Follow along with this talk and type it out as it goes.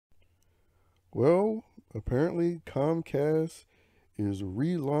Well, apparently Comcast is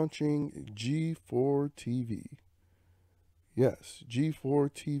relaunching G4 TV. Yes, G4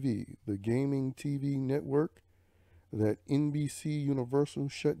 TV, the gaming TV network that NBC Universal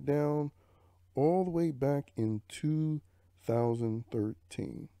shut down all the way back in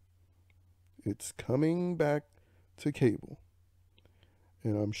 2013. It's coming back to cable,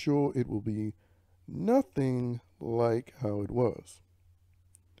 and I'm sure it will be nothing like how it was.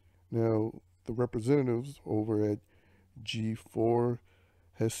 Now, the representatives over at G4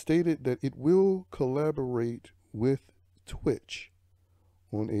 has stated that it will collaborate with Twitch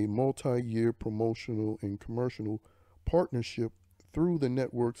on a multi-year promotional and commercial partnership through the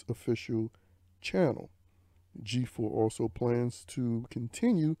network's official channel. G4 also plans to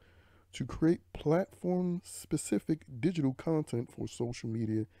continue to create platform-specific digital content for social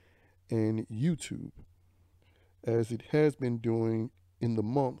media and YouTube, as it has been doing in the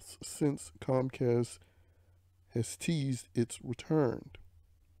months since Comcast has teased its return.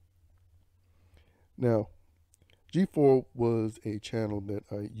 Now, G4 was a channel that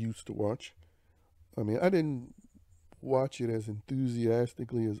I used to watch. I mean, I didn't watch it as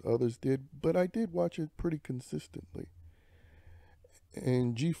enthusiastically as others did, but I did watch it pretty consistently.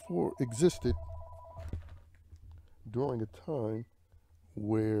 And G4 existed during a time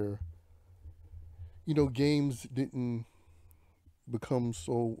where, games didn't become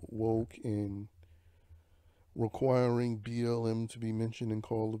so woke and requiring BLM to be mentioned in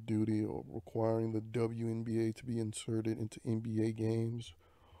Call of Duty, or requiring the WNBA to be inserted into NBA games,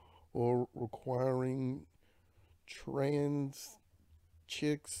 or requiring trans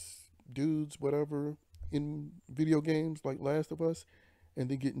chicks, dudes, whatever, in video games like Last of Us, and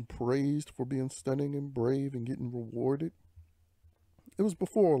then getting praised for being stunning and brave and getting rewarded. It was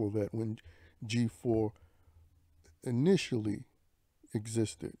before all of that when G4 initially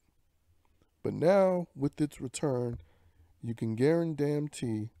existed. But now, with its return, you can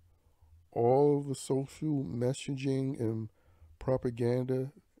guarantee all of the social messaging and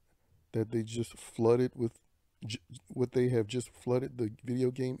propaganda that they just flooded with, what they have just flooded the video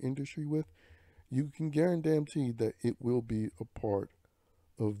game industry with. You can guarantee that it will be a part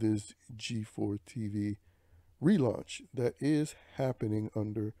of this G4 TV relaunch that is happening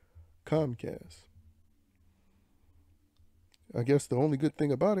under Comcast. I guess the only good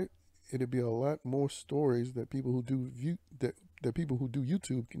thing about it, it'd be a lot more stories that people who do people who do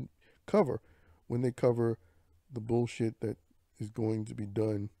YouTube can cover when they cover the bullshit that is going to be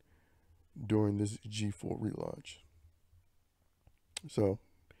done during this G4 relaunch. So,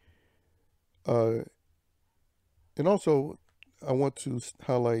 and also, I want to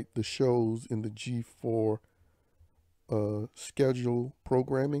highlight the shows in the G4 schedule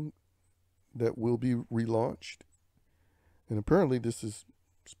programming that will be relaunched. And apparently this is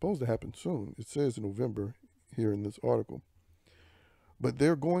supposed to happen soon. It says November here in this article. But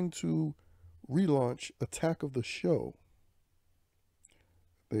they're going to relaunch Attack of the Show.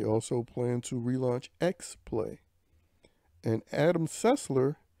 They also plan to relaunch Xplay. And Adam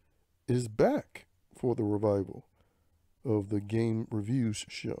Sessler is back for the revival of the Game Reviews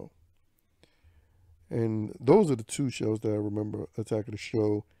show. And those are the two shows that I remember, Attack of the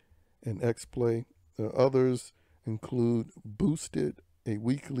Show and Xplay. Others include Boosted, a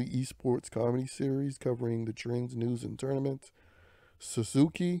weekly esports comedy series covering the trends, news, and tournaments.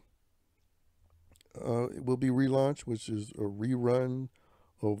 Suzuki will be relaunched, which is a rerun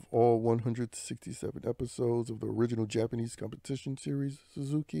of all 167 episodes of the original Japanese competition series,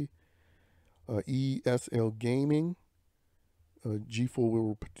 Suzuki. ESL Gaming.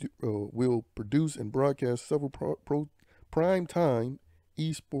 G4 will produce and broadcast several prime time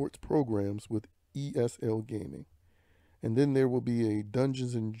esports programs with ESL Gaming. And then there will be a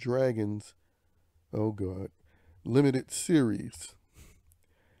Dungeons and Dragons, oh God, limited series.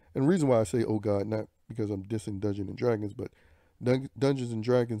 And the reason why I say oh God, not because I'm dissing Dungeons and Dragons, but Dungeons and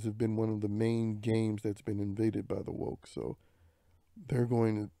Dragons have been one of the main games that's been invaded by the woke. So they're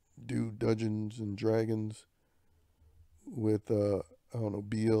going to do Dungeons and Dragons with,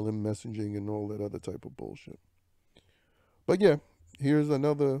 BLM messaging and all that other type of bullshit. But yeah, here's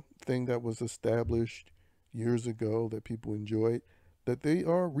another thing that was established years ago that people enjoyed, that they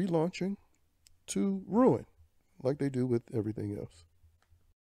are relaunching to ruin, like they do with everything else.